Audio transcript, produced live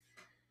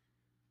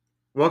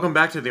Welcome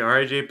back to the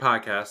RIJ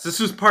podcast.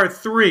 This is part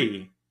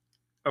 3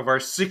 of our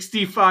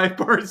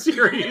 65-part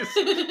series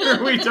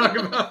where we talk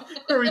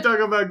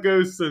about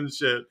ghosts and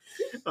shit.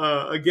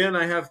 Again,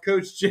 I have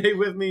Coach J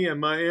with me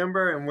and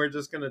MuhAmber, and we're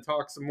just going to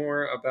talk some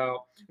more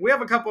about. We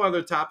have a couple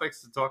other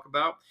topics to talk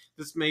about.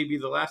 This may be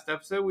the last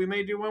episode. We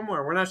may do one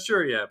more. We're not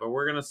sure yet, but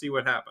we're going to see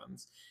what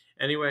happens.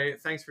 Anyway,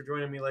 thanks for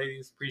joining me,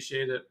 ladies.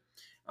 Appreciate it.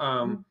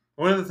 One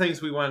of the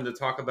things we wanted to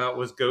talk about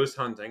was ghost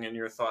hunting and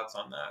your thoughts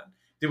on that.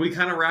 Did we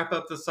kind of wrap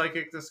up the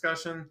psychic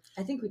discussion?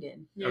 I think we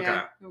did. Yeah,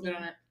 okay. we're good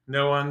on it.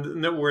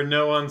 We're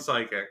no on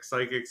psychics.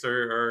 Psychics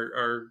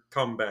are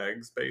cum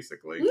bags,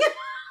 basically.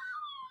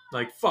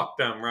 Like, fuck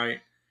them, right?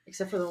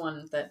 Except for the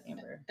one that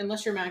Amber.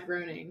 Unless you're Matt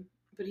Groening,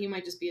 but he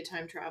might just be a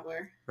time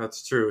traveler.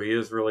 That's true. He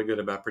is really good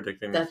about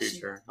predicting the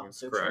future.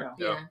 That's correct.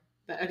 True. Yeah.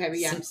 But okay, but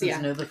yeah. Simpsons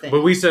yeah. know the thing. But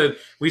we said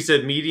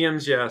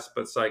mediums, yes,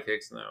 but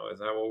psychics, no. Is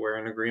that what we're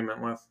in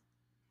agreement with?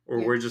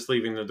 Or we're just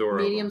leaving the door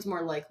Mediums open?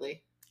 more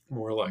likely.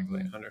 More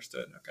likely.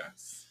 Understood. Okay.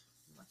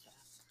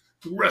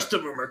 The rest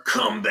of them are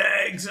cum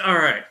bags. All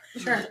right.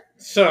 Sure.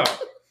 So,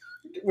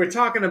 we're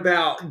talking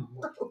about...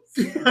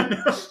 You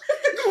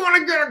want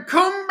to get a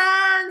cum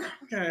bag?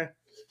 Okay.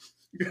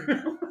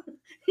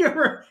 You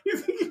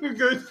think you could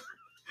go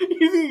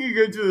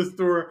to the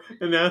store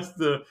and ask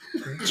the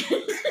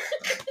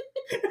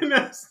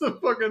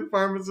fucking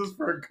pharmacist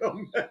for a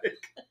cum bag?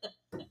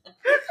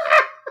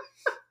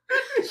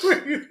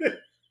 What do you think?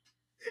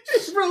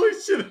 He probably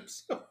shit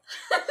himself.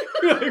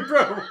 You're like,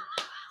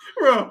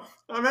 bro,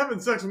 I'm having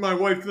sex with my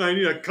wife and I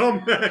need a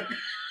cum bag.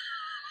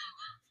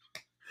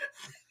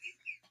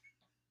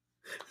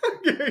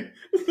 Okay,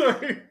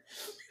 sorry.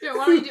 Yeah,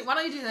 why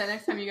don't you do that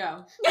next time you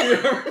go?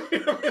 Yeah.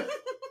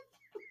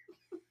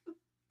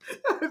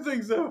 I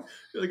think so.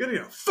 You're like, I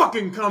need a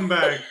fucking cum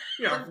bag.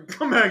 Yeah,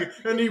 cum bag.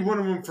 I need one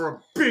of them for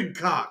a big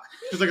cock.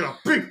 Because I got a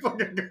big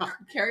fucking cock.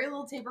 Carry a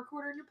little tape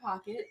recorder in your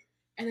pocket,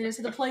 and then just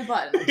hit the play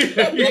button.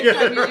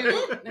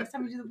 Next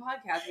time you do the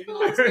podcast, we can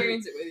all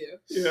experience it with you.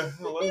 Yeah,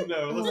 I'll let them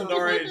know. Listen to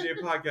our AJ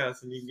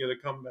podcast, and you can get a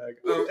cum bag.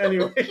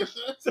 Anyway,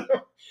 so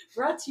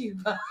Brought to you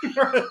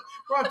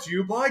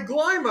by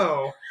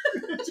Glymo.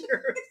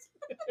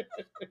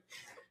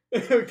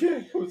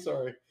 Okay, I'm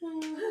sorry.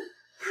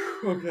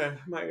 Okay,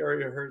 my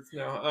area hurts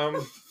now.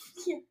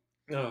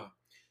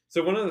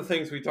 So one of the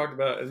things we talked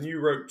about, and you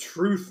wrote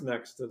truth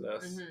next to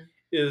this,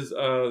 is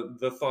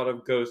the thought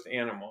of ghost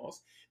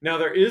animals. Now,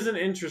 there is an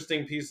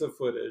interesting piece of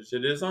footage.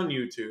 It is on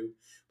YouTube,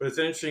 but it's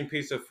an interesting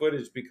piece of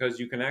footage because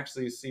you can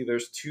actually see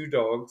there's 2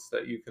 dogs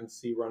that you can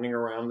see running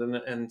around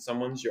in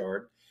someone's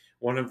yard.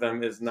 One of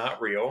them is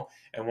not real,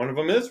 and one of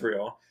them is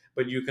real.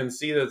 But you can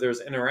see that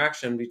there's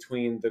interaction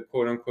between the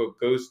quote-unquote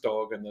ghost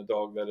dog and the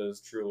dog that is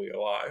truly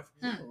alive.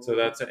 So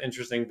that's an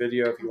interesting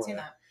video if you want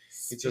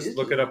to just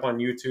look it up on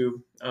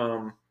YouTube.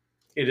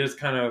 It is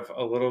kind of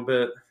a little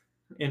bit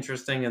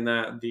interesting in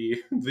that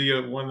the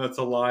one that's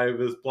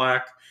alive is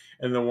black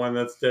and the one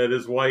that's dead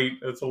is white.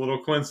 It's a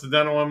little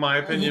coincidental in my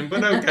opinion,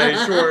 but okay,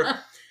 sure.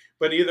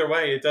 But either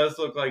way, it does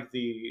look like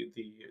the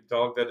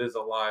dog that is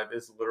alive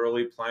is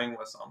literally playing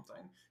with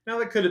something. Now,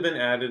 that could have been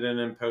added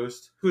in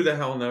post. Who the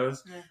hell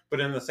knows? Yeah. But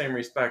in the same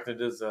respect, it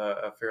is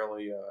a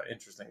fairly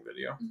interesting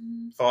video.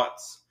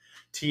 Thoughts?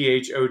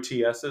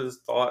 THOTS's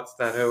thoughts?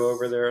 That hoe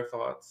over there?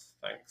 Thoughts?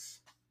 Thanks.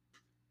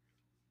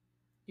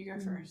 You go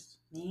first.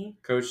 Me?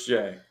 Coach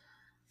J.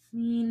 I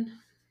mean,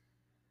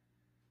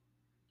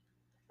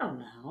 I don't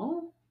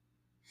know.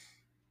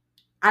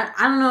 I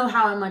don't know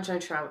how much I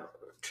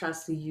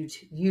trust the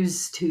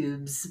YouTube's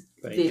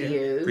videos.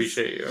 You.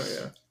 Appreciate you,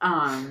 yeah.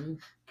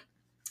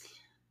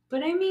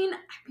 But I mean,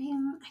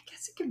 I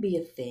guess it could be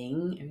a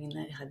thing. I mean,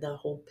 that had the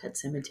whole Pet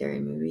Cemetery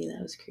movie.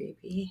 That was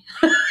creepy.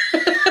 We're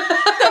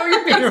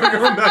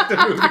going back to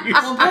movies.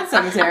 Well, Pet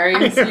Cemetery.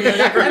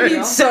 I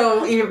mean,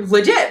 so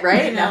legit,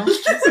 right? No.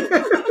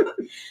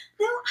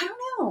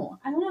 No,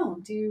 I don't know,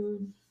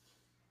 dude.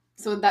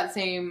 So that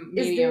same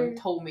medium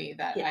told me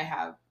that I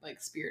have like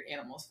spirit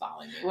animals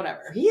following me.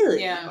 Whatever. Really?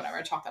 Yeah, whatever.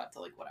 I chalked that up to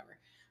like whatever.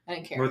 I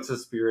didn't care. What's a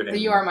spirit animal?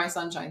 The You Are My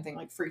Sunshine thing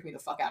like freaked me the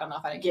fuck out. I don't know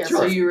if I didn't care.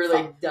 So you were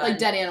like done. Like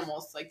dead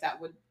animals like that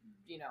would,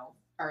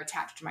 are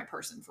attached to my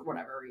person for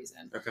whatever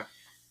reason. Okay.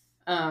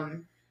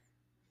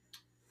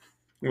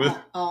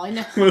 All I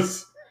know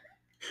was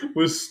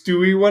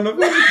Stewie one of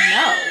them?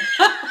 No.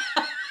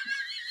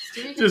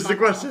 Just a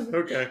question.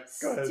 Okay,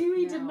 go ahead.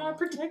 Stewie did not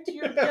protect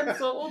you against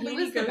the old He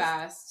was the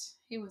best.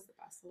 He was the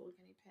best little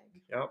guinea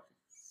pig. Yep.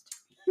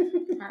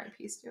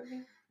 R.I.P.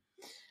 Stewie.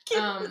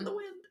 In the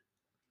wind.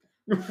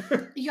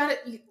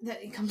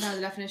 It comes down to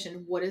the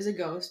definition. What is a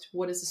ghost?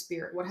 What is a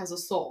spirit? What has a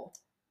soul?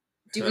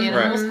 Do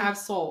animals have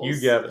souls? You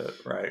get it,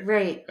 right?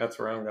 Right. That's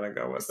where I'm gonna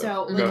go with it.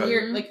 So,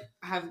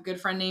 I have a good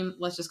friend named,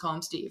 let's just call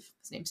him Steve.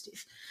 His name's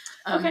Steve.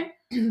 Okay.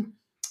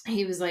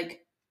 He was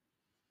like,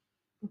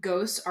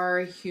 ghosts are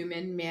a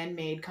human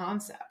man-made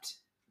concept.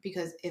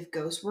 Because if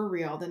ghosts were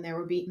real, then there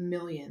would be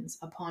millions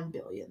upon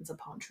billions,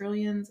 upon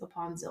trillions,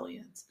 upon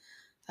zillions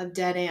of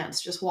dead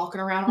ants just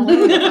walking around all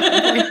over the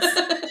fucking place.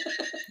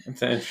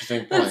 That's an interesting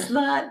point. That's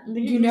not.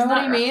 You know what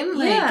I mean?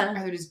 Like, are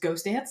there just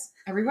ghost ants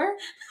everywhere?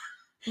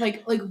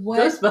 Like what?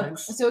 Ghost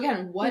bugs. So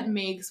again, what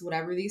makes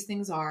whatever these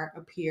things are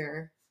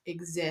appear,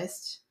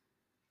 exist?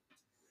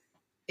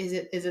 Is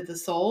it the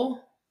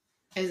soul?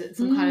 Is it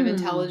some kind of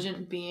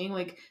intelligent being?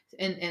 Like,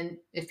 and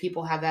if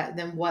people have that,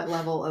 then what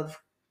level of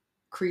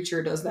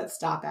creature does that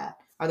stop at?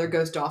 Are there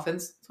ghost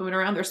dolphins swimming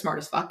around? They're smart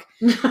as fuck.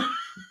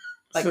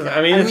 Like, so,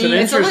 I mean, it's an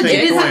interesting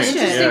legit point. question.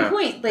 Interesting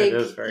point. Like, it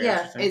is very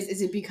interesting.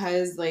 Is it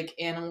because like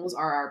animals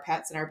are our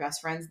pets and our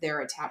best friends? They're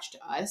attached to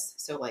us,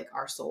 so like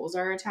our souls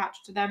are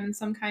attached to them in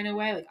some kind of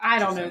way. Like, I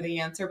don't know the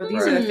answer, but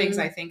these are the things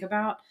I think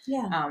about.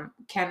 Yeah.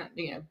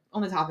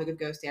 On the topic of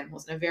ghost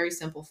animals, in a very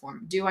simple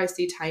form, do I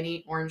see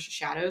tiny orange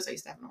shadows? I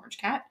used to have an orange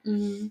cat.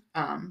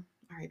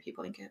 R.I.P.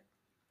 Blanket.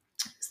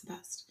 It's the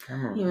best.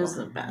 He was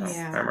the best.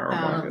 Yeah. I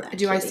remember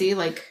do I see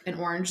like an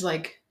orange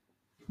like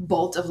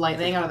bolt of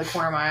lightning out of the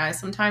corner of my eye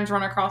sometimes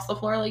run across the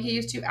floor like he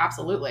used to?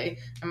 Absolutely.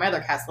 And my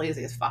other cat's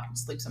lazy as fuck and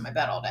sleeps in my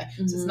bed all day.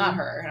 So it's not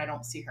her, and I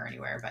don't see her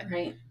anywhere, but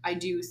I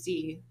do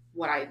see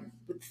what I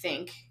would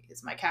think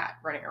is my cat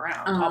running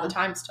around all the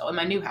time still in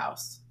my new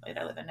house that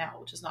I live in now,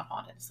 which is not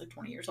haunted. It's like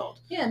 20 years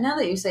old. Yeah, now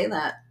that you say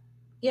that,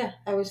 I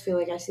always feel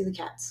like I see the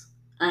cats.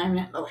 I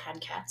haven't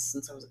had cats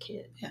since I was a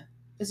kid. Yeah.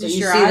 Is So it you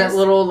your see eyes? that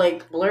little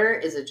like blur?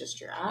 Is it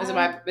just your eyes?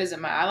 Is it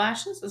my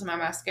eyelashes? Is it my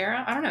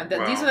mascara? I don't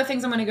know. These are the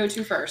things I'm going to go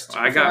to first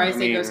before I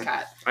say ghost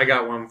cat. I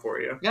got one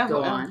for you. Yeah,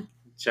 go on.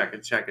 Check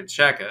it. I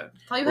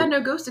thought you had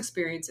no ghost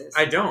experiences.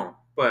 I don't,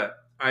 but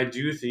I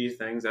do see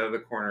things out of the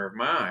corner of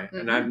my eye,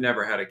 and I've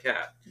never had a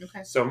cat.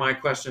 Okay. So my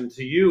question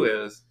to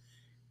you is,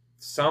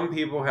 some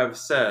people have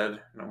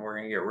said, and we're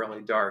going to get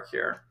really dark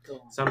here,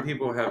 some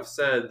people have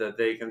said that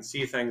they can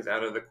see things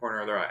out of the corner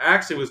of their eye. I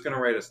actually was going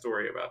to write a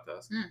story about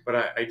this, but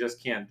I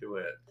just can't do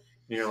it.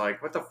 And you're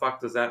like, what the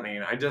fuck does that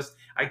mean?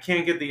 I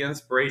can't get the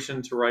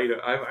inspiration to write it.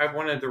 I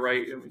wanted to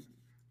write.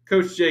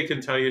 Coach J can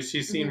tell you,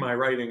 she's seen my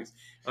writings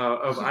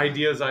of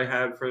ideas I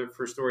had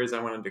for stories I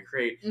wanted to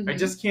create. I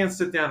just can't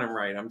sit down and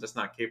write. I'm just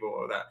not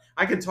capable of that.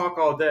 I can talk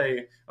all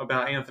day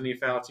about Anthony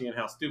Fauci and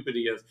how stupid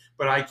he is,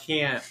 but I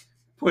can't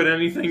put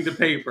anything to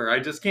paper. I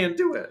just can't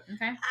do it.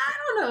 Okay. I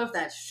don't know if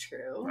that's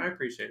true. I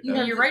appreciate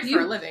that. You write for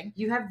a living.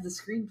 You have the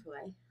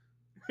screenplay.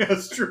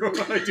 That's true.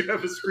 I do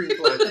have a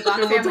screenplay. The Bach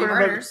Family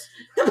Murders.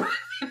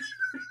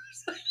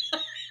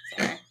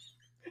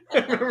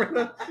 Remember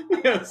that?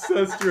 Yes,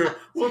 that's true.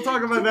 We'll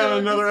talk about that in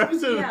another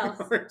episode of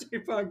the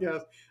RJ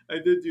podcast. I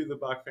did do the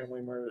Bach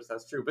Family Murders.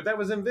 That's true. But that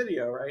was in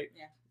video, right?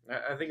 Yeah.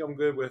 I think I'm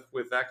good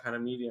with that kind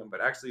of medium. But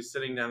actually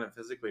sitting down and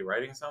physically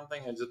writing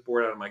something, I just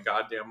bored out of my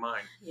goddamn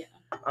mind. Yeah.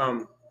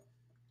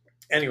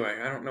 Anyway,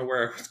 I don't know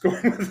where I was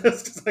going with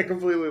this because I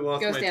completely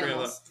lost my train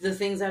of thought. The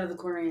things out of the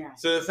corner of your eye.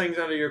 So the things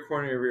out of your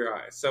corner of your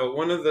eye. So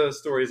one of the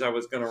stories I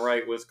was going to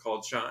write was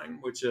called Shine,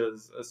 which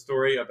is a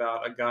story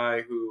about a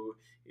guy who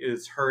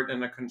is hurt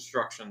in a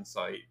construction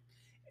site,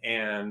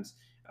 and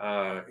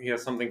he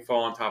has something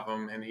fall on top of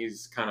him, and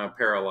he's kind of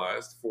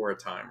paralyzed for a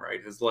time,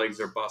 right? His legs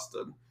are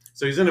busted.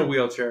 So he's in a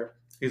wheelchair.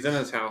 He's in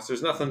his house.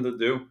 There's nothing to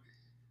do.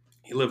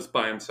 He lives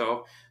by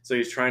himself. So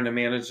he's trying to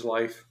manage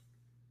life.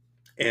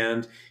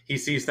 And he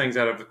sees things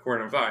out of the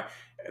corner of his eye.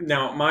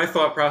 Now, my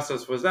thought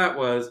process was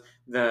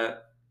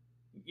that,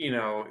 you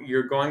know,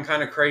 you're going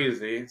kind of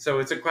crazy. So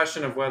it's a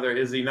question of whether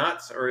is he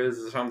nuts or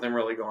is there something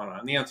really going on?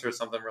 And the answer is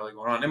something really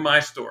going on in my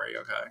story,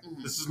 okay?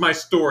 Mm-hmm. This is my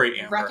story,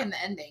 Amber. Wrecking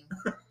the ending.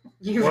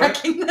 You're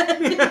wrecking the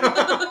ending.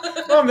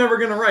 Well, I'm never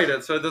going to write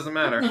it, so it doesn't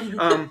matter.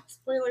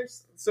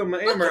 Spoilers. So,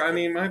 Amber, I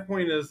mean, my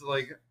point is,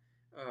 like,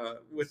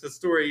 with the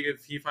story,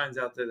 if he finds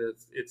out that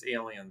it's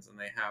aliens and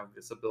they have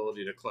this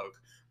ability to cloak.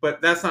 But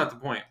that's not the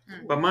point.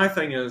 Mm-hmm. But my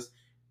thing is,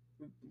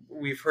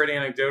 we've heard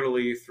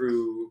anecdotally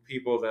through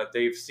people that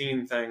they've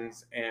seen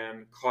things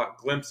and caught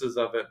glimpses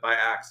of it by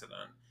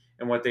accident.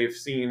 And what they've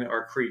seen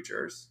are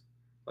creatures.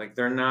 Like,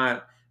 they're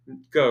not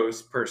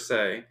ghosts per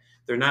se.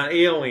 They're not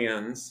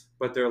aliens,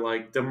 but they're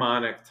like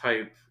demonic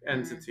type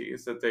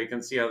entities that they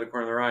can see out of the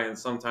corner of their eye. And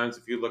sometimes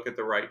if you look at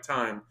the right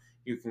time,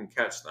 you can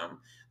catch them.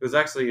 There's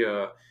actually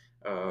a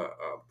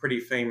pretty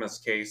famous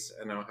case,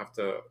 and I'll have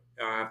to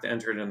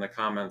enter it in the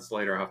comments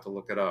later. I'll have to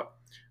look it up,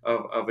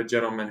 of a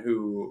gentleman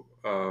who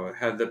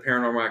had the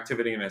paranormal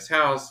activity in his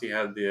house. He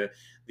had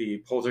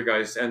the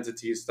poltergeist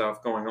entity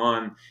stuff going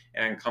on,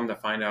 and come to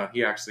find out,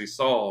 he actually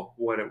saw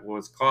what it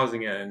was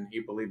causing it, and he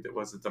believed it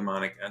was a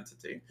demonic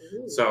entity.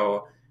 Ooh.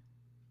 So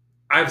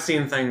I've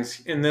seen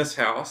things in this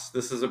house.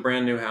 This is a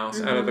brand new house,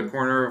 out of the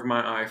corner of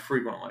my eye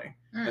frequently.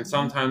 And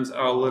sometimes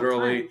I'll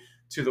literally,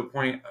 to the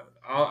point,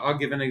 I'll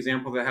give an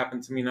example that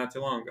happened to me not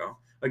too long ago.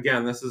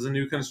 Again, this is a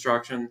new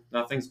construction.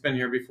 Nothing's been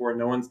here before.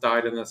 No one's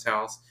died in this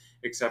house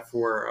except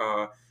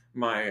for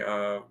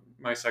my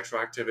sexual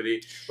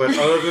activity. But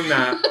other than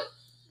that,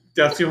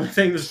 that's the only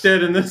thing that's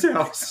dead in this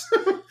house.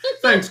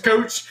 Thanks,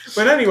 Coach.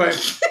 But anyway,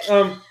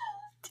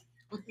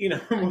 you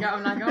know, I'm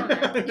not going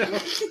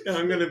there.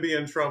 I'm going to be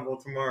in trouble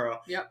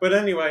tomorrow. Yep. But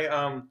anyway,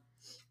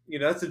 you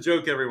know, that's a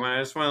joke, everyone. I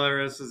just want to let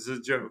everyone know this is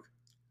a joke.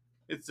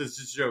 It's just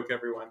a joke,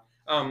 everyone.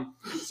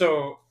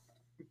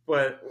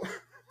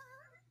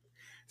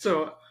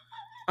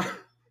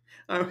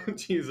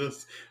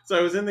 Jesus. So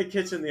I was in the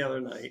kitchen the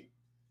other night,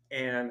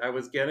 and I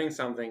was getting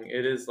something.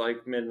 It is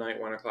like midnight,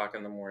 1 o'clock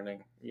in the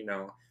morning.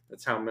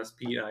 That's how Miss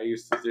Pete and I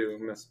used to do,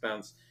 Miss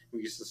Spence.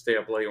 We used to stay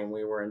up late when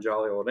we were in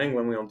jolly old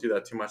England. We don't do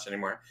that too much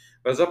anymore.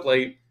 But I was up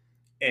late,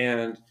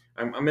 and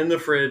I'm in the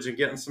fridge and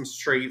getting some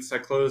treats. I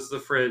close the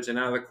fridge, and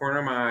out of the corner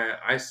of my eye,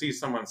 I see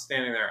someone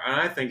standing there, and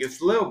I think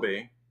it's Lil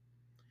B.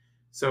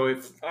 So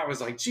I was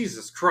like,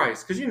 Jesus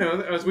Christ. Because,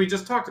 as we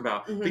just talked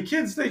about, the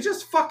kids, they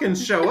just fucking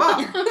show up.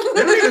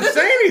 They don't even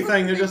say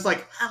anything. They're just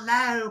like,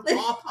 hello,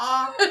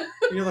 Papa.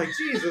 And you're like,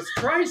 Jesus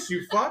Christ,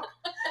 you fuck.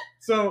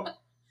 So,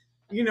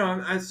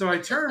 so I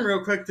turned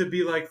real quick to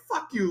be like,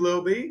 fuck you,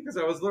 Lil B. Because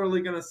I was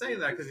literally going to say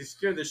that because he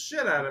scared the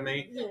shit out of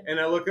me. Yeah. And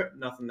I look at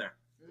nothing there.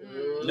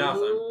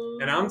 Nothing.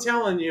 And I'm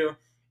telling you,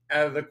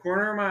 out of the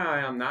corner of my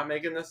eye, I'm not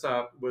making this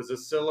up, was a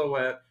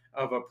silhouette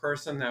of a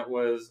person that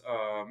was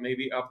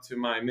maybe up to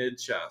my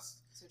mid-chest.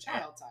 So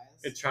child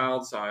size. A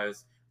child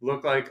size.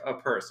 Looked like a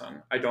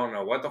person. I don't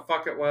know what the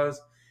fuck it was.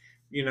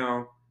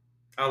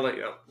 I'll let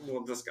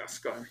we'll discuss.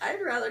 Go ahead. I'd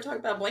rather talk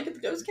about Blanket the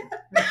Ghost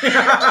Cat.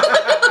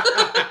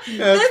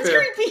 That's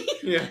creepy.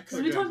 Yeah.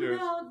 Because we talked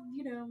about,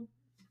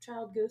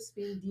 child ghosts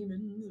being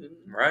demons.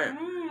 Right.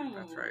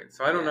 That's right.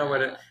 So I don't know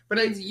what it...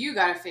 But you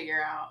got to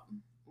figure out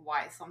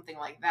why something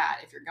like that,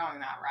 if you're going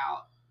that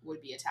route, would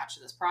be attached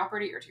to this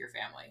property or to your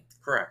family.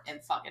 Correct.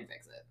 And fucking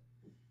fix it.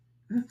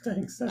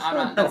 Thanks.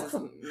 I'm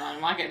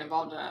not getting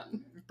involved in that.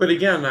 But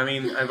again, I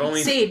mean, I've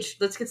only... Sage.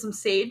 Let's get some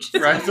sage.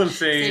 Right, some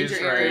sage. Sage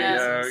your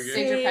right,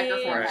 sage your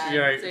pecker forehead. Right.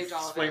 Yeah, sage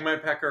all of swing it. my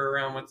pecker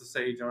around with the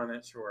sage on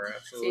it. Sure,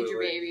 absolutely. Sage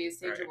your babies,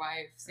 sage your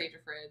wife, sage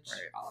your fridge,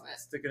 all of it.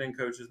 Stick it in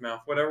Coach's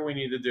mouth. Whatever we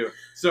need to do.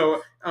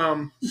 So,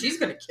 she's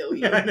going to kill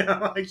you. I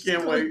know. I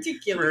can't wait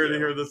for her to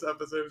hear this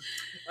episode.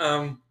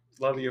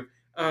 Love you.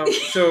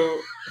 So...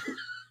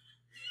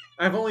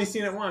 I've only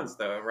seen it once,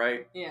 though,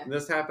 right? Yeah.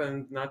 This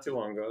happened not too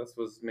long ago. This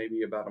was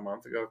maybe about a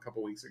month ago, a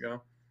couple weeks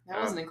ago. That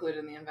wasn't included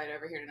in the invite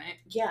over here tonight.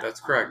 Yeah. That's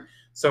correct.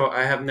 So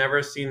I have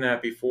never seen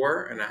that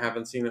before, and I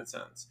haven't seen it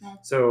since. No.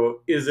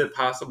 So is it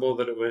possible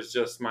that it was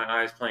just my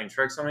eyes playing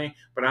tricks on me?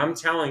 But I'm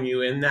telling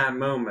you, in that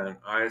moment,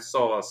 I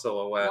saw a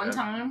silhouette. One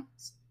time?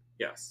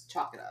 Yes.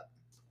 Chalk it up.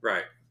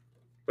 Right.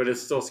 But it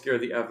still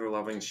scared the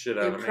ever-loving shit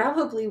out of me. It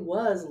probably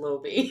was Lil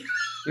B.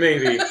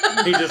 Maybe.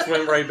 He just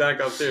went right back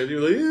upstairs. He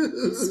was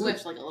like,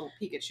 switched like a little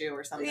Pikachu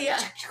or something. Yeah.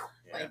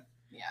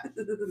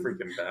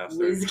 Freaking bastard.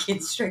 Whiz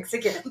Kid strikes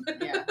again.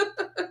 Yeah.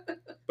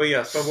 But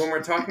yes, but when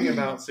we're talking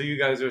about, so you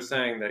guys are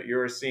saying that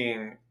you're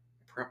seeing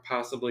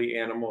possibly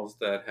animals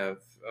that have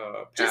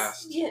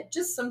passed.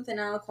 Just something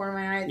out of the corner of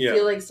my eye. I Yeah.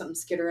 feel like something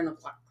skittering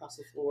across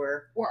the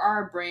floor. Or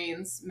our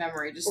brain's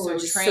memory just Or so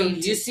just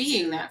trained so to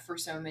seeing that for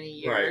so many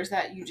years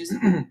that you just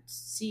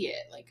see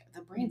it. Like,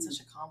 the brain's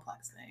such a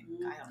complex thing.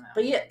 I don't know.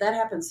 But yeah, that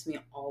happens to me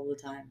all the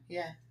time.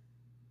 Yeah.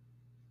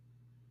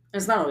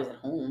 It's not always at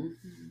home.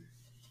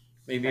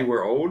 Maybe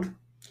we're old.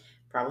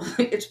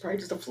 Probably. It's probably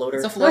just a floater.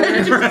 It's a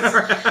floater.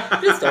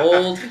 Just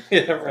old.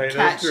 Yeah, right.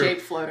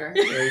 Cat-shaped floater.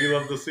 Yeah, you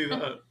love to see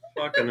that.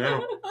 Fucking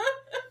hell.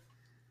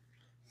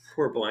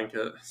 Poor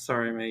Blanket.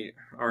 Sorry, mate.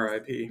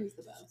 R.I.P. He was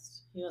the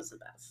best. He was the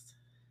best.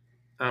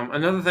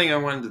 Another thing I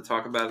wanted to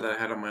talk about that I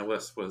had on my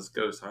list was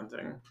ghost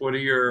hunting. What are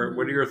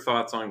your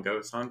thoughts on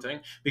ghost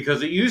hunting?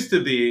 Because it used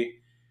to be,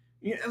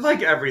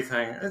 like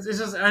everything. It's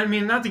just, I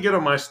mean, not to get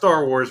on my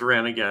Star Wars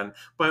rant again,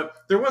 but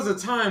there was a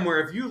time where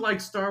if you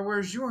liked Star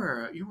Wars, you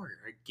were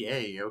a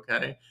gay,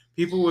 okay?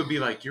 People would be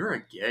like, you're a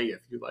gay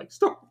if you like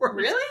Star Wars.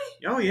 Really?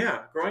 Oh,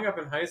 yeah. Growing up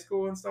in high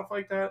school and stuff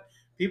like that,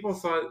 people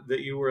thought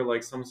that you were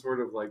like some sort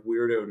of like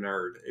weirdo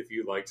nerd if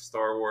you liked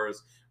Star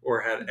Wars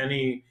or had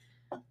any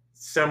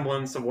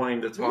semblance of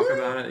wanting to talk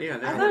about it. Yeah,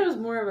 I thought it was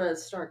more of a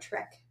Star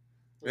Trek.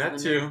 That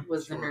too.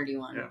 Was the nerdy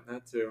one. Yeah,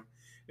 that too.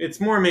 It's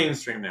more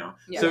mainstream now.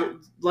 Yeah. So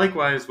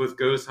likewise with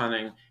ghost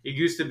hunting, it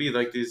used to be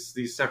like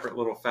these separate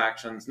little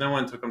factions. No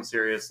one took them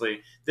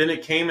seriously. Then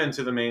it came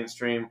into the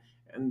mainstream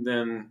and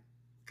then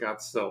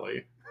got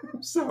silly.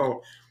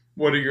 So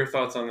what are your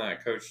thoughts on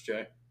that, Coach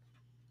Jay?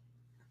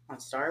 On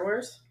Star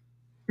Wars?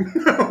 No.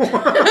 I was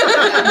going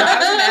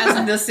to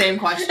ask the same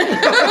question. You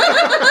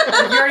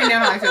already know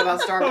how I feel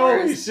about Star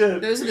Wars. Holy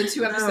shit. Those are the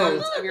 2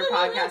 episodes of your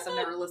podcast I've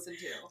never listened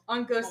to.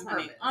 On ghost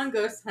hunting. On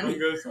ghost hunting. On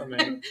ghost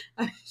hunting.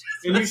 And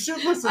you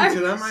should listen to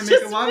them. I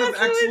make a lot of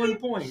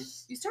excellent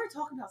points. You started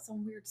talking about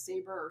some weird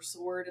saber or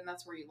sword, and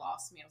that's where you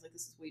lost me. I was like,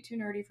 this is way too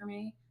nerdy for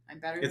me. I'm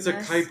better than It's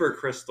this. a Kuiper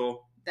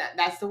crystal.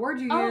 That's the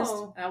word you used.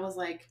 Oh. And I was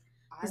like,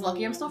 he's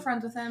lucky I'm still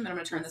friends with him, and I'm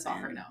going to turn this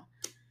off right now.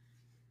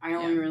 I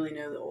only really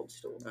know the old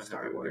Star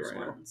happy with Wars you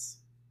right now. ones.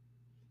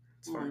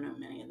 I don't know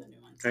many of the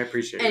new ones. I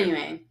appreciate it.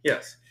 Anyway.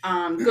 Yes.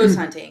 Ghost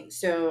hunting.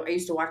 So I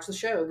used to watch the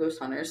show Ghost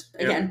Hunters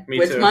again me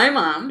with too. my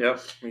mom.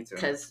 Yep, me too.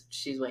 Because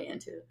she's way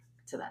into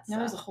that Now stuff.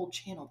 there's a whole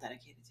channel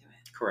dedicated to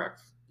it.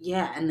 Correct.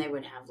 Yeah, and they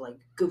would have like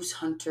Ghost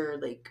Hunter,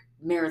 like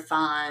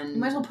marathon. You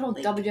might as well put on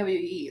like,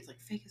 WWE. It's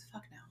like fake as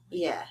fuck now.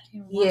 Yeah.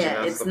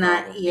 Yeah, it's the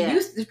not. problem. Yeah.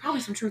 There's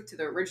probably some truth to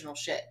the original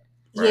shit.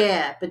 Right.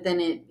 Yeah, but then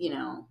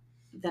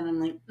then I'm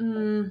like,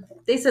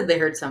 they said they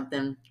heard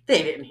something.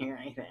 They didn't hear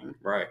anything.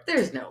 Right.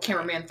 There's no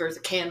Cameraman throws a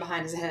can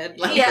behind his head.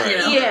 Sound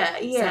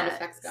Sound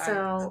effects guy.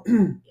 So,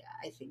 yeah,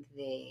 I think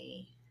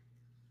they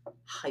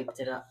hyped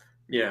it up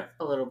Yeah.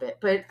 a little bit.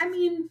 But I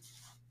mean,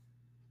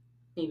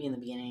 maybe in the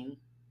beginning.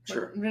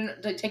 Sure.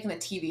 Like taking the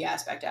TV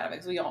aspect out of it,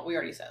 because we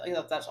already said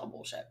like that's all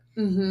bullshit.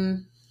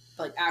 Mm-hmm.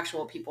 Like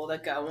actual people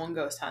that go on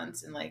ghost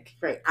hunts and like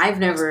I've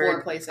never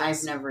explore places.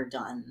 I've never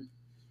done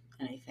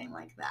anything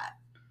like that.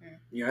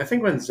 Yeah, I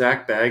think when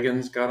Zach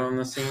Baggins got on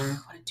the scene,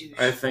 what a douche.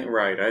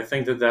 I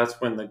think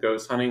that's when the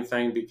ghost hunting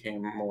thing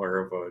became more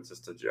of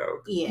just a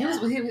joke. Yeah.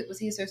 Was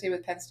he associated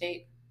with Penn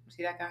State? Was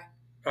he that guy?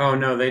 Oh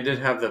no, they did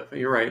have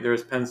you're right. There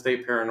was Penn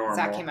State Paranormal.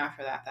 Zach came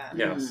after that then.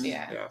 Yes.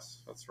 Yeah.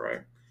 Yes, that's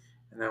right.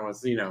 And that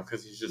was,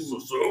 because he's just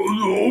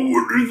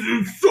what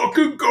is this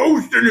sucking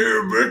ghost in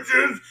here,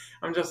 bitches?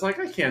 I'm just like,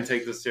 I can't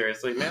take this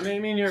seriously, man. I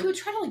mean, He would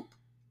try to like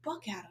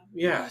buck at him.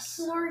 Yes.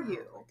 Who are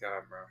you? Oh my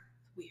God, bro.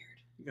 Weird.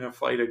 You're gonna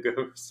fight a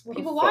ghost. What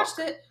People the fuck? watched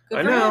it.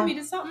 Good for him. He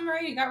did something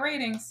right. He got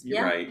ratings.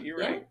 You're right. You're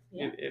right.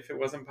 Yeah. If it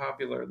wasn't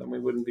popular, then we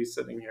wouldn't be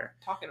sitting here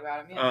talking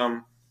about him. Yeah.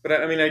 But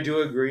I mean, I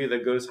do agree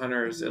that ghost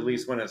hunters, at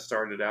least when it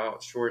started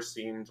out, sure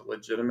seemed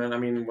legitimate. I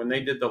mean, when they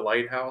did the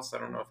lighthouse, I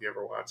don't know if you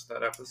ever watched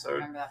that episode. I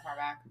remember that far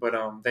back. But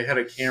they had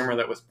a camera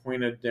that was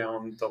pointed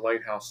down the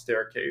lighthouse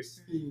staircase,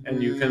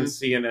 and you can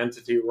see an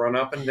entity run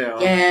up and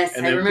down. Yes,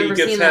 and I then remember peek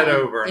its seeing head that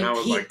over, and in I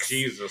was like, peaks.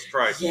 Jesus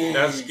Christ, Yes.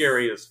 that's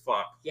scary as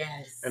fuck.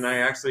 Yes. And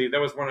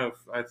that was one of,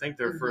 I think,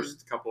 their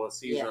first couple of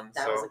seasons.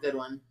 Yeah, that was a good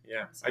one.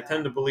 Yeah, I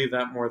tend to believe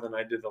that more than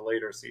I did the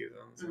later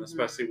seasons, and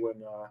especially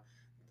when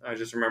I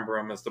just remember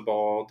them as the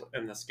bald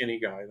and the skinny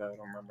guy. That I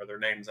don't remember their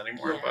names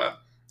anymore, but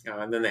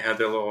and then they had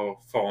their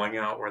little falling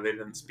out where they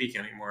didn't speak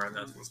anymore, and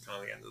that was kind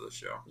of the end of the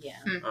show.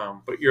 Yeah.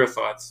 But your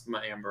thoughts,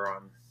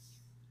 MuhAmber,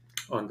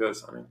 on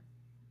ghost hunting?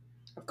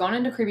 I've gone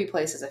into creepy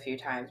places a few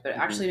times, but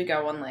actually to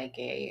go on like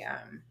a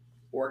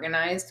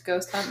organized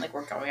ghost hunt, like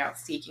we're going out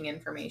seeking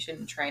information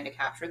and trying to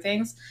capture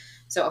things.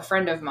 So a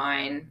friend of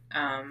mine,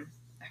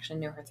 actually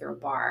knew her through a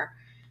bar.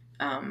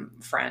 My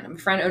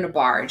friend owned a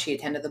bar, and she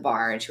attended the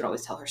bar, and she would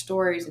always tell her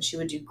stories, and she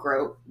would do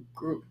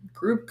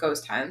group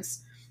ghost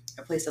hunts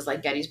at places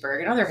like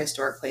Gettysburg and other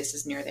historic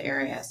places near the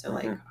area. So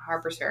like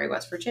Harper's Ferry,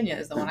 West Virginia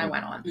is the one I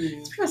went on.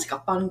 It's pretty much like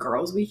a fun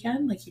girls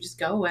weekend. Like you just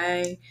go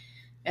away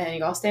and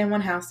you all stay in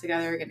one house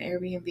together, get an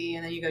Airbnb,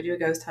 and then you go do a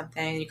ghost hunt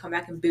thing, and you come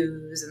back and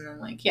booze, and then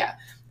like, yeah,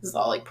 this is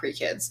all like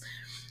pre-kids.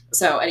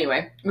 So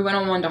anyway, we went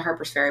on one to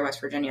Harper's Ferry, West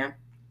Virginia.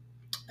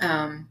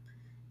 And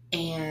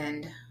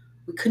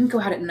we couldn't go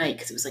out at night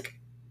because it was like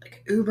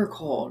uber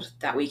cold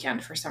that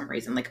weekend for some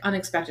reason. Like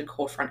unexpected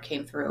cold front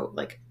came through,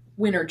 like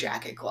winter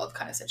jacket glove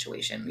kind of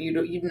situation.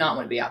 You'd not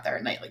want to be out there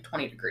at night, like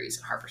 20 degrees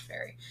in Harper's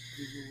Ferry.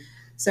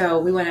 So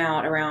we went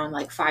out around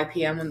like 5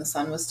 p.m. when the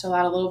sun was still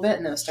out a little bit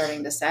and it was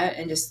starting to set,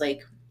 and just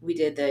like we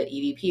did the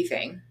EVP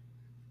thing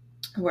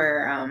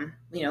where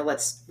we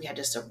had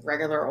just a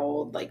regular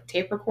old like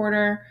tape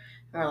recorder,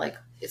 and we're like,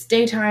 it's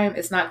daytime,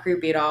 it's not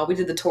creepy at all. We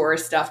did the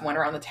tourist stuff and went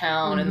around the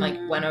town and like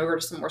went over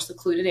to some more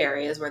secluded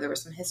areas where there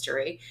was some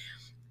history,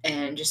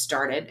 and just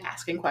started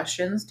asking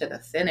questions to the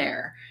thin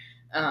air.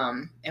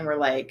 And we're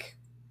like,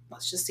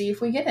 let's just see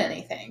if we get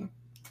anything.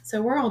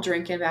 So we're all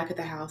drinking back at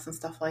the house and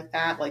stuff like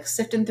that, like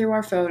sifting through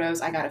our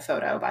photos. I got a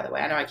photo, by the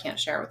way. I know I can't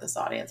share it with this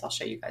audience. I'll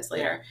show you guys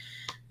later.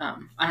 I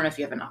don't know if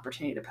you have an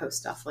opportunity to post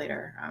stuff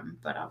later,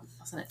 but I'll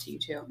send it to you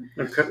too.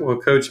 Well,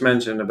 Coach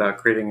mentioned about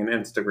creating an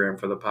Instagram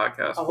for the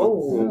podcast.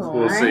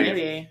 We'll see.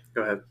 Maybe.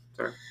 Go ahead.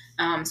 Sorry.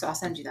 So I'll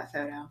send you that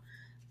photo.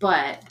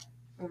 But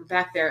we're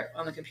back there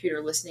on the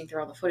computer listening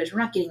through all the footage. We're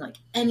not getting like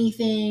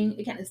anything.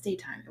 Again, it's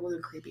daytime. It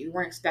wasn't creepy. We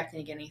weren't expecting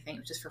to get anything. It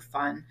was just for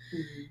fun.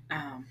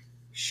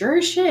 Sure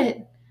as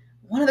shit,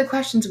 one of the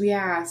questions we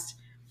asked,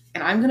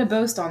 and I'm going to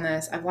boast on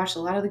this, I've watched a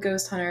lot of the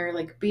ghost hunter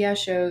like BS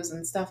shows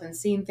and stuff and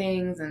seen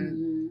things,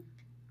 and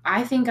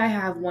I think I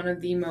have one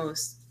of the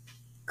most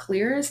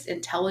clearest,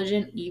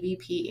 intelligent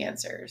EVP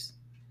answers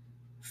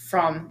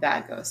from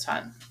that ghost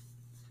hunt.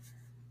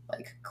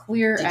 Like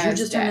clear as day. Did you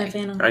just turn that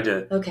fan on? I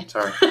did. Okay.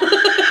 Sorry.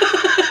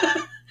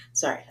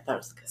 Sorry, I thought it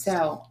was the ghost.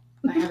 So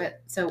I have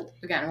it. So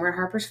again, we're at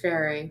Harper's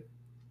Ferry.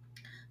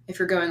 If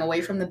you're going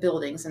away from the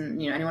buildings,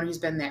 and anyone who's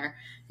been there,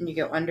 and you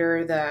go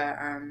under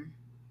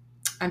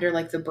the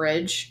like the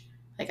bridge,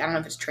 like I don't know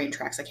if it's train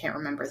tracks, I can't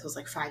remember. This was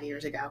like 5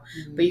 years ago.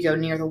 But you go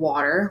near the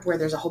water where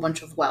there's a whole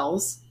bunch of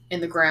wells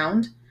in the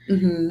ground.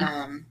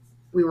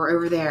 We were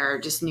over there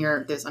just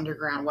near those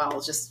underground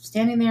wells, just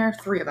standing there,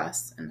 3 of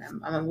us, and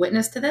I'm a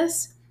witness to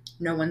this.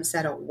 No one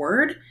said a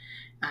word.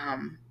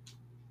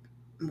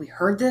 We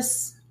heard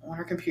this on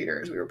our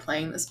computers. We were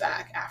playing this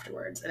back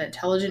afterwards. An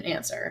intelligent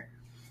answer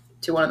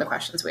to one of the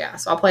questions we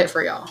asked. So I'll play it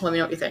for y'all. Let me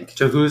know what you think.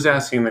 So who's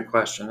asking the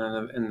question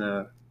in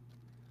the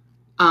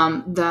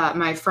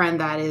my friend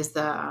that is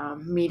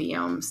the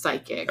medium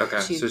psychic.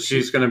 Okay, so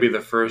she's going to be the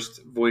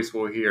first voice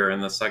we'll hear,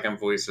 and the second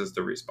voice is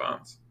the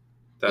response.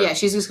 Yeah,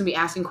 she's just going to be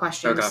asking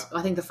questions. Okay.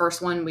 I think the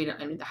first one,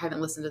 I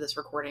haven't listened to this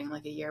recording in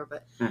like a year,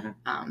 but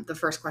the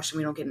first question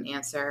we don't get an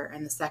answer,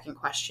 and the second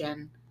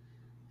question,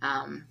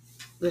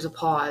 there's a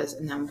pause,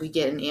 and then we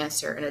get an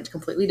answer in a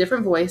completely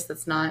different voice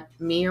that's not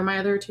me or my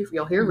other two.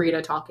 You'll hear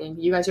Rita talking.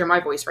 You guys hear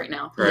my voice right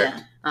now. Right.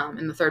 Yeah.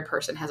 And the third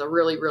person has a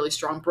really, really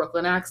strong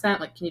Brooklyn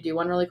accent. Like, can you do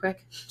one really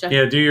quick, Jeff?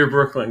 Yeah, do your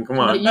Brooklyn. Come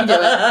on. You do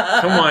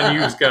it. Come on,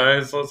 you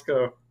guys. Let's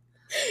go.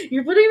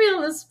 You're putting me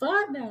on the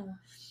spot now.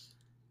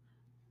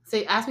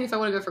 Say, ask me if I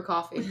want to go for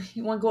coffee.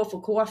 You want to go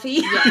for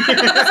coffee?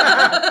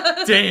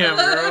 Yeah. Damn,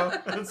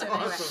 girl. That's So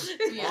anyway, awesome.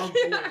 so yeah. On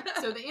point.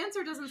 So the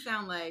answer doesn't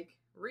sound like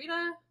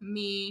Rita,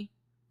 me,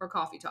 or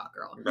Coffee Talk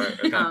Girl. Right,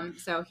 okay.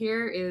 So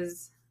here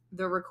is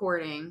the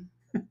recording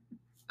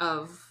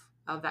of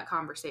that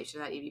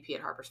conversation at EVP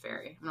at Harper's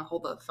Ferry. I'm gonna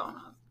hold the phone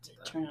up.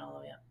 Turn it all the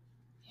way up.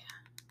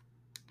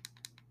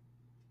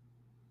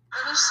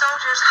 Any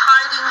soldiers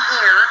hiding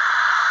here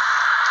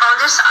on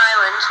this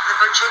island, the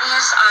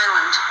Virginius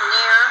Island,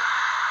 near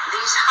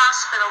these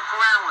hospital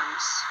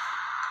grounds?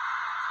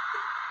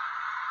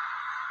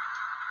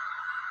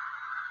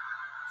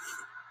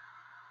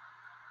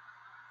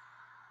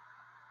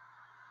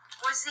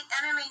 Was the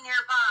enemy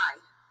nearby?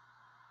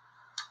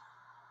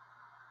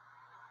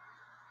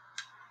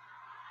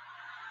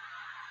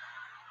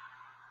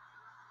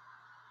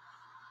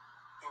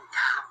 In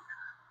town.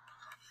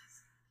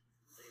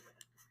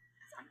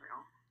 It's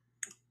unreal.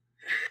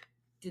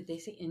 Did they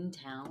say in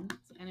town?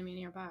 It's an enemy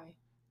nearby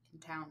in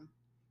town.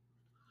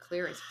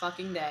 Clear as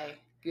fucking day.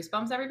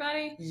 Goosebumps,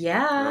 everybody?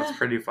 Yeah. That's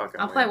pretty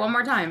fucking I'll play it weird. one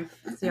more time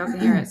so y'all can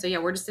hear it. So yeah,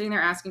 we're just sitting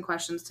there asking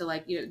questions to,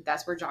 like, you know,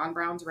 that's where John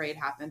Brown's raid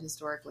happened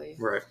historically.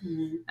 Right.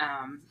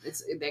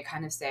 They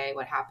kind of say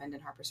what happened in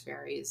Harper's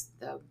Ferry is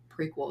the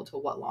prequel to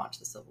what launched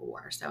the Civil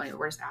War. So anyway,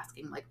 we're just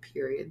asking like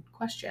period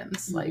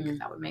questions, like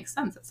that would make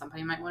sense that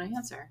somebody might want to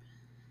answer.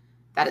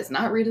 That is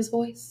not Rita's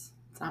voice.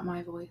 It's not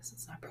my voice.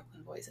 It's not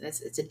Brooklyn's voice, and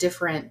it's a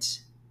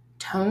different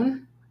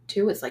tone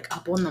too. It's like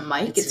up on the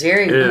mic. It's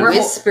very Yeah.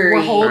 whispery.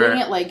 We're holding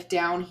Right. it like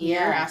down here,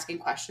 Yeah. asking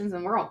questions,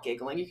 and we're all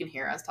giggling. You can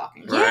hear us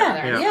talking. Right.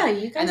 Yeah, Yeah.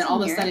 you guys. And then all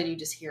of a can hear sudden, it. you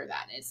just hear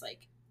that, and it's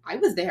like, I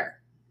was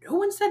there. No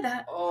one said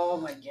that. Oh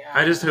my god.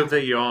 I just hope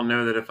that you all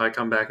know that if I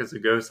come back as a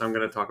ghost, I'm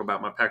going to talk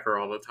about my pecker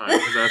all the time.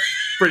 Because that's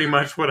pretty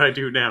much what I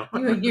do now.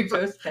 You and your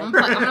ghost I'm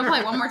pet. gonna play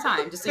it one more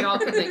time, just so y'all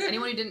can think.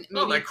 Anyone who didn't,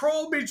 Oh, maybe. they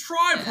crawled me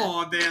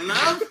tripod there,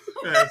 love.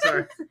 Yeah,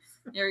 sorry.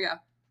 Here we go.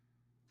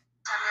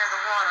 Near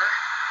the water.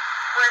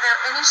 Were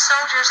there any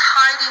soldiers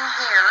hiding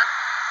here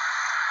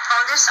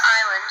on this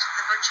island,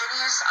 the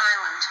Virginius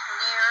Island,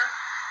 near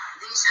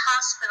these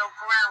hospital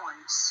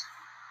grounds?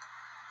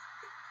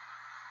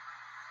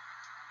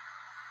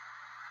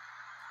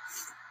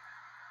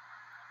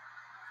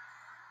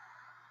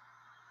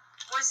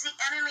 Was the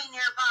enemy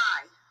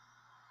nearby?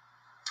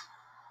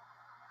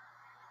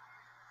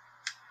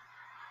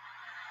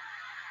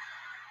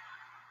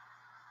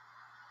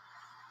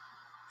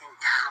 In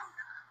town.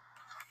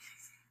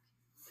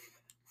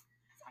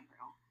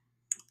 Unreal.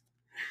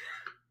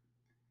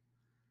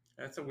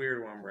 That's a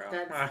weird one, bro.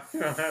 That's I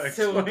don't know how to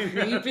so explain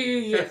that.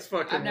 creepy. That's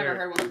fucking I've never weird.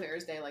 heard one clear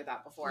as day like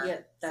that before. Yeah,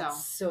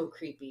 that's so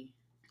creepy.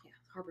 Yeah,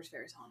 Harper's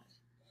Ferry's haunted.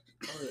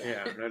 Oh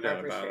Yeah, no doubt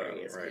Harper's about Ferry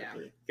it. is Right.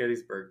 creepy.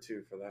 Gettysburg,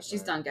 too, for that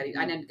She's matter. done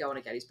Gettysburg. I didn't go on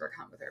a Gettysburg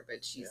hunt with her, but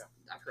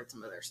I've heard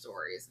some of their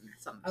stories and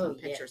some Oh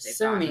yeah. pictures they've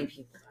So gotten. many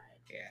people died.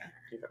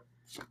 Yeah.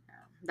 Yeah.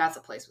 That's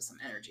a place with some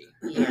energy.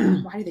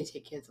 Yeah. Why do they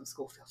take kids on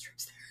school field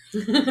trips I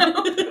there?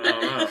 don't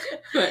know.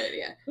 But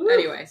yeah. Woo.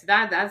 Anyway, so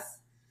that's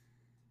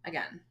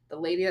again, the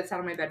lady that sat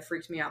on my bed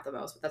freaked me out the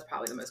most, but that's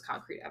probably the most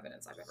concrete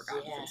evidence I've ever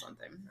gotten Yeah. from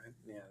something.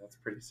 Yeah, that's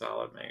pretty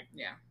solid, mate.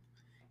 Yeah.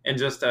 And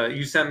just,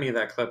 you sent me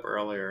that clip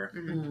earlier,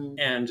 Mm-hmm. Mhm.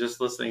 and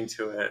just listening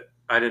to it,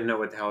 I didn't know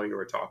what the hell you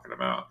were talking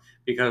about.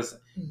 Because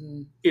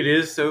Mhm. it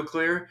is so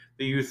clear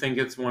that you think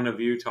it's one of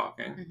you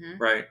talking, Mm-hmm.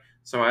 right?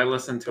 So I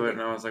listened to it,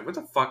 and I was like, what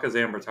the fuck is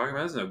Amber talking about?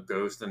 There's no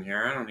ghost in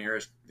here. I don't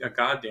hear a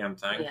goddamn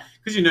thing. Yeah.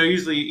 Because, you know,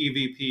 usually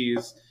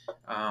EVPs,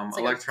 like a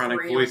electronic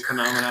grant. voice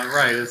phenomenon,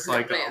 right? It's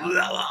like, Yeah.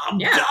 I'm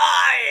Yeah.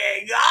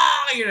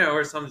 dying, you know,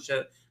 or some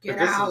shit. Get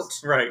But this out.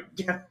 is, right.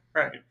 Yeah,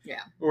 right.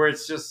 Yeah. Where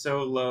it's just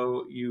so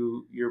low,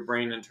 your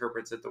brain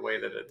interprets it the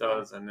way that it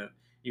does, and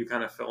you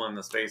kind of fill in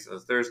the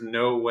spaces. There's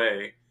no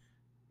way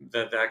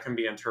that can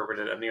be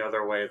interpreted any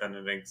other way than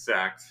an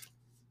exact.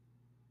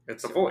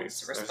 It's a voice.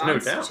 It's a There's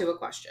response no doubt. to a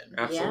question.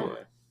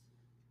 Absolutely.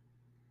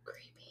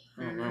 Creepy.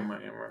 I don't know, my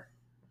Amber.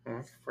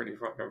 That's pretty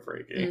fucking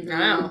freaky. Mhm. I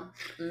know.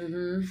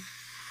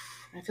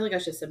 Mm-hmm. I feel like I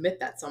should submit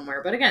that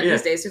somewhere. But again, Yeah.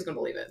 these days, who's going to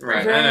believe it?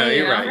 Right. I know,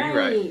 you're right. You're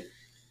right.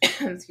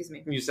 Excuse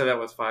me. You said that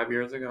was 5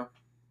 years ago?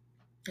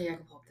 Yeah, I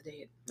can pull up the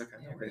date. Okay.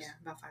 no worries. Yeah,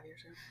 about 5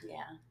 years ago.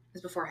 Yeah. It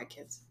was before I had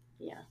kids.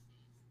 Yeah.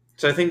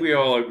 So I think we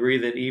all agree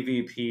that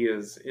EVP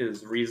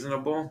is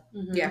reasonable.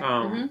 Mhm. Yeah.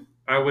 Mhm.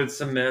 I would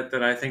submit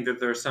that I think that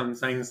there's some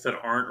things that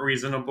aren't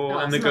reasonable Oh,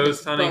 in the some of ghost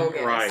it's hunting.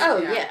 bogus. Right. Oh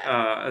Yeah.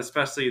 yeah.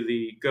 Especially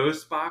the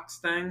ghost box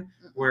thing,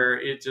 where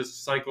it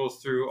just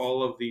cycles through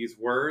all of these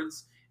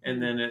words and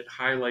then it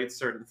highlights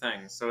certain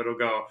things. So it'll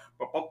go,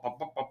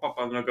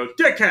 and it'll go,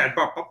 dickhead,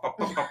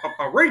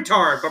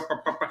 retard,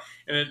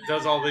 and it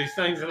does all these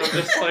things, and I'm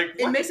just like,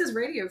 It what? mixes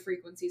radio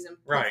frequencies and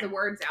puts Right. the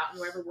words out, and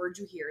whatever word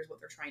you hear is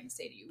what they're trying to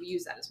say to you. We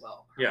use that as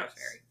well. Yes.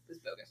 was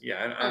bogus.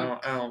 Yeah,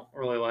 I don't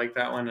really like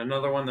that one.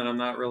 Another one that I'm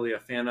not really a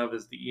fan of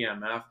is the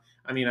EMF.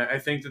 I mean, I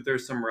think that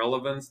there's some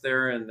relevance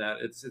there in that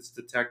it's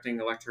detecting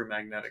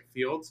electromagnetic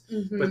fields.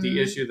 Mm-hmm. But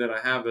the issue that I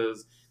have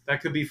is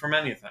that could be from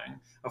anything.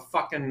 A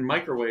fucking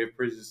microwave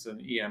produces an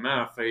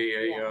EMF.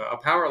 A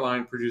power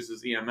line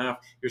produces EMF.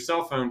 Your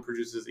cell phone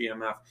produces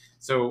EMF.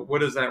 So what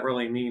does that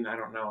really mean? I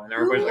don't know. And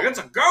everybody's like, it's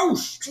a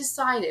ghost!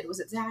 Decided. Was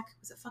it Zach?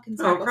 Was it fucking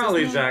Zach? Oh, What's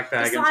probably his name? Zach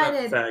Baggins,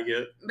 Decided that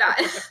faggot.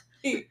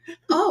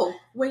 that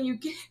when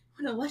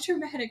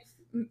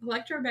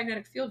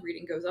electromagnetic field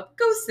reading goes up,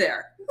 goes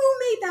there. Who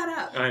made that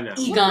up? I know.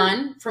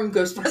 Egon from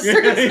Ghostbusters.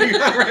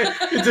 Yeah, right.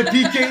 It's a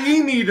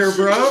PKE meter,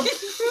 bro.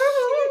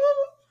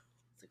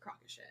 It's a crock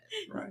of shit.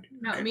 Right.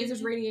 No, it means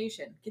there's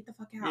radiation. Get the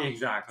fuck out.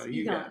 Exactly.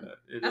 You got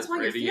it. That's why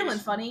radiation. you're feeling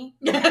funny.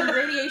 There's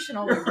radiation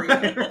all over you.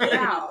 Get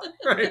out.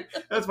 Right.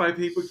 That's why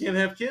people can't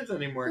have kids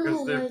anymore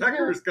because their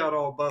peckers got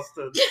all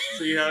busted.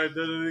 See how I did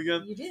it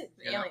again? You did.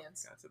 The Yeah,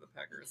 aliens. Got to the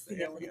peckers.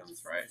 The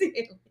aliens, right. The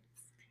aliens.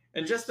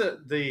 And just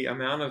the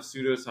amount of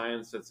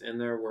pseudoscience that's in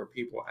there where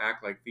people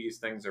act like these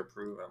things are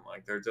proven.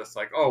 Like they're just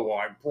like, oh, well,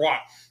 I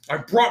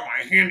brought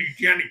my handy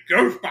dandy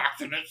ghost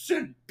box and it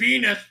said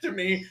Venus to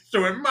me,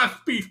 so it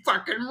must be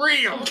fucking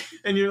real.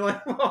 And you're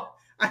like, well,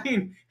 I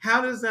mean,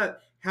 how does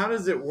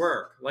it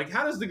work? Like,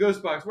 how does the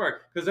ghost box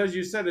work? Because as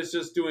you said, it's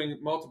just doing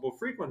multiple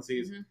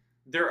frequencies. Mm-hmm.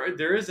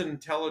 There is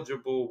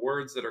intelligible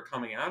words that are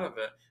coming out of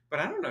it, but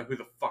I don't know who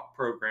the fuck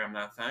programmed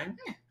that thing.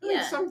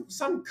 Yeah.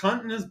 Some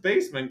cunt in his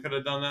basement could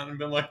have done that and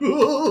been like,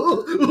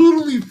 oh,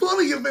 it'll be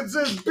funny if it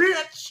says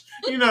bitch.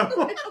 You know,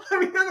 I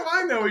mean, how do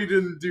I know he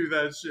didn't do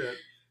that shit?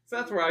 So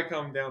that's where I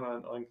come down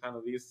on kind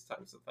of these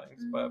types of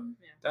things. But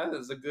that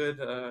is a good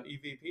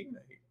EVP,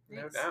 mate.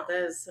 No doubt.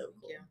 That is so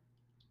cool. Yeah.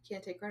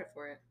 Can't take credit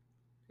for it.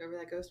 Whoever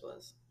that ghost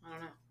was. I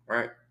don't know.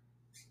 Right.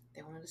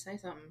 They wanted to say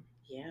something.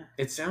 Yeah.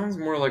 It sounds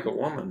more like a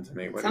woman to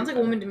me. Sounds like a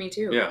woman to me,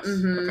 too. Yes.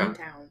 Mm-hmm. Okay. In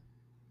town.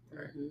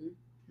 Right. Mm-hmm.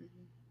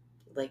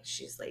 Like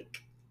she's like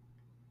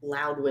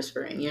loud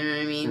whispering, you know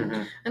what I mean?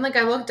 Mm-hmm. And like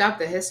I looked up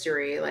the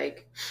history,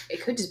 like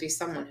it could just be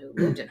someone who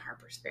lived in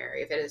Harper's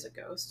Ferry if it is a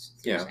ghost.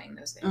 So Yeah. saying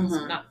those things,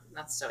 Mhm. not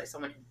necessarily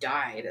someone who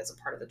died as a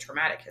part of the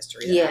traumatic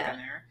history that Yeah.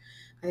 happened there.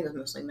 I think it was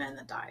mostly men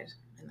that died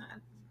in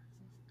that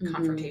Mhm.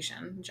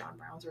 confrontation, John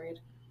Brown's raid.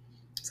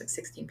 It's like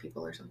 16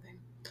 people or something.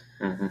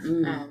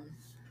 Mm-hmm. Mm.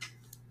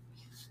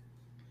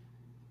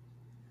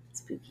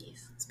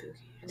 Spookies. Spooky.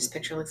 I just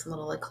picture like some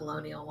little like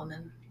colonial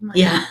woman. Like,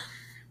 Yeah.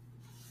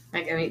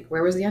 Like I mean,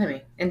 where was the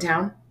enemy? In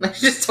town? Like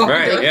just talking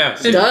Right, to yeah.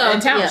 Duh.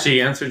 in town. Yeah.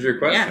 She answered your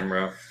question,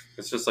 bro.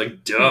 It's just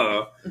like,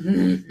 duh.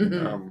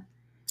 Mm-hmm.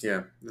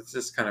 Yeah, it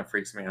just kind of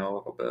freaks me out a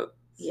little bit.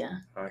 Yeah.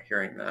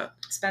 Hearing that.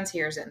 Spence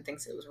hears it and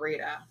thinks it was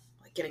Rita,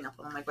 like getting up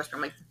on the mic whisper.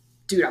 I'm like,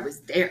 dude, I was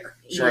there.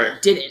 You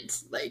Right.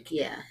 didn't. Like,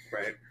 Yeah.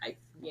 Right.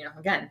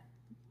 Again,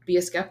 be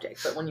a skeptic,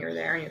 but when you're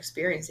there and you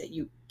experience it,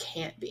 you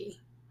can't be.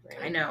 Like,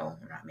 Right. I know,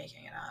 I'm not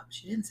making it up.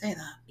 She didn't say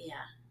that. Yeah.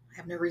 I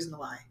have no reason to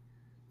lie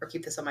or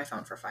keep this on my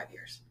phone for 5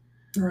 years.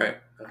 Right.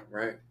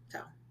 Right.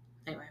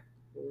 Anyway,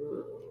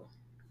 Ooh.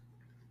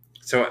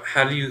 So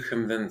how do you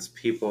convince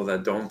people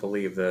that don't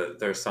believe that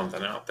there's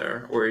something out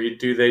there, or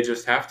do they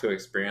just have to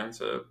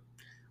experience it?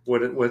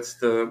 What's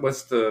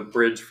the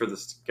bridge for the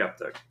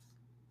skeptic?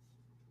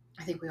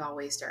 I think we all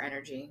waste our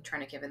energy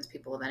trying to convince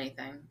people of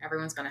anything.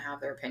 Everyone's going to have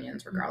their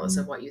opinions regardless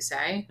of what you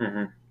say.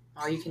 Mm-hmm.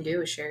 All you can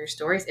do is share your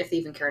stories if they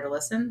even care to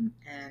listen,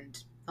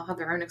 and they'll have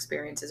their own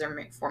experiences or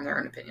form their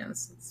own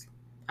opinions.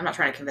 I'm not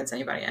trying to convince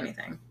anybody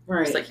anything.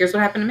 Right. It's like, here's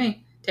what happened to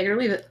me. Take it or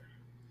leave it.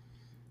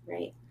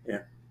 Right. Yeah.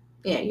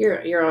 Yeah,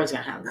 you're always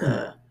gonna have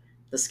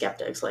the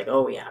skeptics like,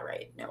 oh yeah,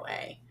 right, no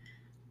way.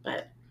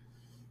 But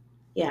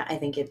yeah, I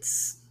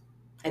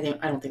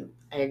don't think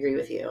I agree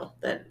with you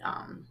that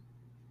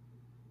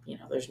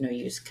there's no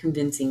use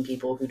convincing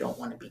people who don't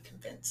want to be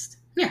convinced.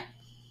 Yeah.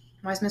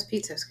 Why is Miss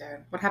Pete so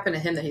scared? What happened to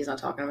him that he's not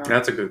talking about?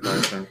 That's a good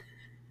question.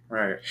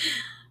 Right.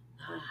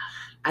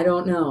 I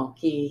don't know.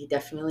 He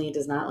definitely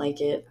does not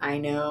like it. I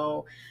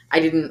know. I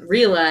didn't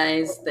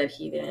realize that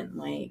he didn't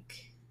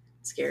like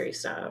scary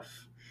stuff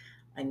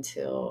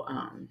until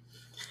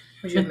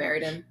Would you have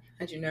married him?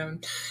 Had you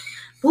known?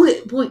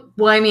 well,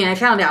 I mean, I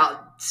found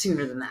out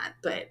sooner than that,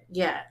 but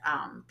yeah,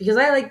 because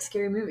I liked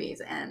scary movies,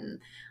 and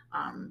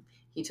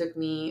he took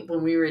me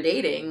when we were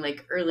dating,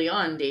 like early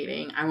on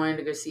dating. I wanted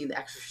to go see The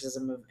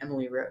Exorcism of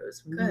Emily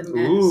Rose. Good.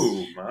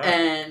 Ooh, my.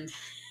 And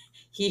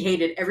he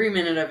hated every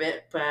minute of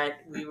it, but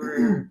we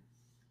were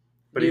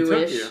But he took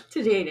newish you.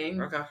 to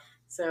dating, Okay.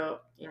 so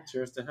yeah,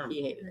 Cheers to him.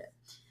 he hated it.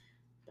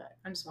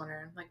 I'm just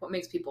wondering, like, what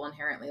makes people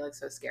inherently like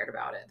so scared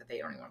about it that they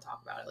don't even want to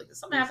talk about it? Like, did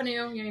something happen to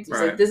you? You need to He's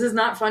Right. like, "This is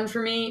not fun for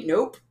me."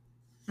 Nope.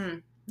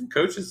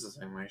 Coach is the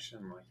same way. She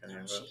didn't like any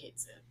of She it.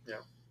 hates it.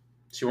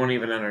 She won't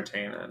even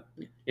entertain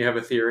it. You have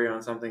a theory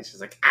on something, she's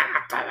like,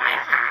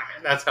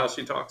 that's how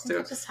she talks I think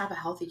too. I just have a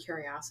healthy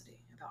curiosity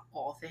about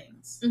all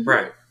things.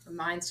 Right. The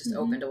mind's just Mhm.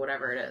 open to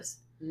whatever it is.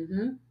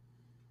 Mm-hmm.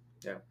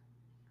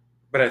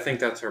 But I think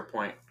that's her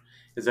point.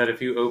 Is that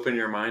if you open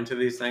your mind to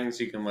these things,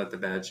 you can let the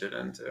bad shit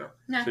in too.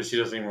 Nah. So she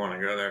doesn't even want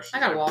to go there. She's I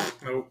got a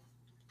like, wall.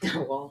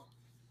 Nope. Well,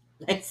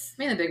 nice.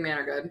 Me and the big man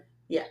are good.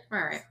 Yeah. All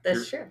right.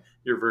 That's true.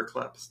 You're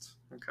verklepsed.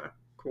 Okay,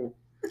 cool.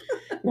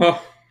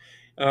 Well,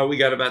 we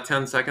got about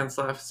 10 seconds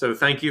left. So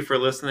thank you for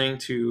listening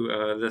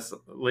to this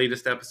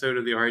latest episode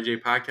of the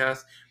RJ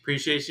podcast.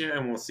 Appreciate you,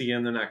 and we'll see you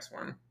in the next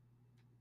one.